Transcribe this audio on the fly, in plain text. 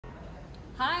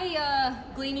Hi,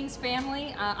 Gleanings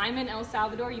family. I'm in El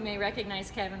Salvador. You may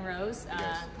recognize Kevin Rose.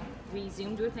 Yes. We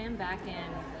Zoomed with him back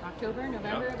in October,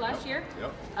 November of last year.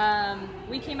 Yep.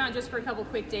 We came out just for a couple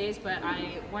quick days, but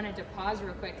I wanted to pause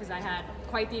real quick because I had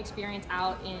quite the experience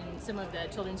out in some of the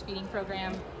children's feeding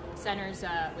program centers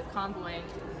with Convoy.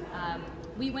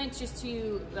 We went just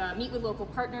to meet with local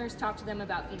partners, talk to them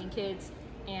about feeding kids,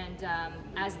 and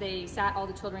as they sat all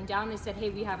the children down, they said, "Hey,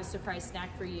 we have a surprise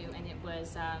snack for you," and it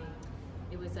was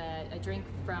a drink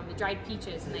from the dried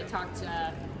peaches, and they talked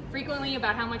frequently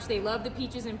about how much they love the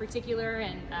peaches in particular,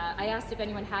 and I asked if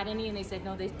anyone had any, and they said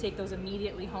no, they take those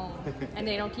immediately home, and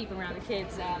they don't keep them around the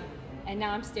kids. And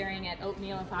now I'm staring at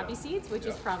oatmeal and poppy seeds, which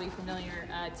is probably familiar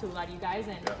to a lot of you guys,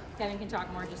 and Kevin can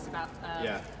talk more just about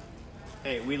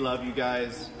Hey, we love you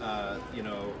guys. You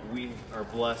know, we are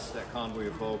blessed at Convoy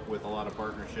of Hope with a lot of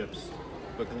partnerships,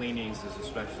 but Gleanings is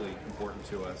especially important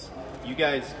to us. You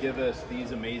guys give us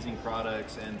these amazing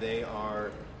products, and they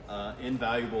are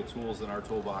invaluable tools in our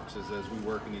toolboxes as we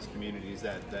work in these communities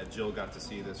that Jill got to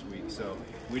see this week. So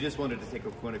we just wanted to take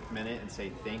a quick minute and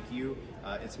say thank you.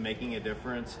 It's making a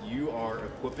difference. You are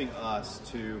equipping us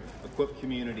to equip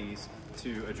communities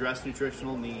to address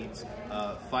nutritional needs,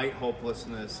 fight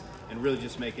hopelessness, and really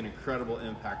just make an incredible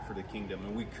impact for the kingdom.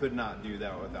 And we could not do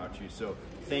that without you. So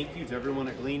thank you to everyone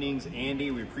at Gleanings.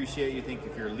 Andy, we appreciate you. Thank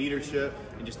you for your leadership,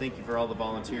 and just thank you for all the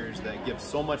volunteers that give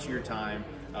so much of your time.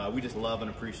 We just love and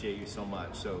appreciate you so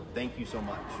much. So thank you so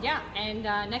much. Yeah, and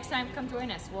next time come join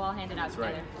us. We'll all hand it out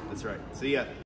together. That's right. See ya.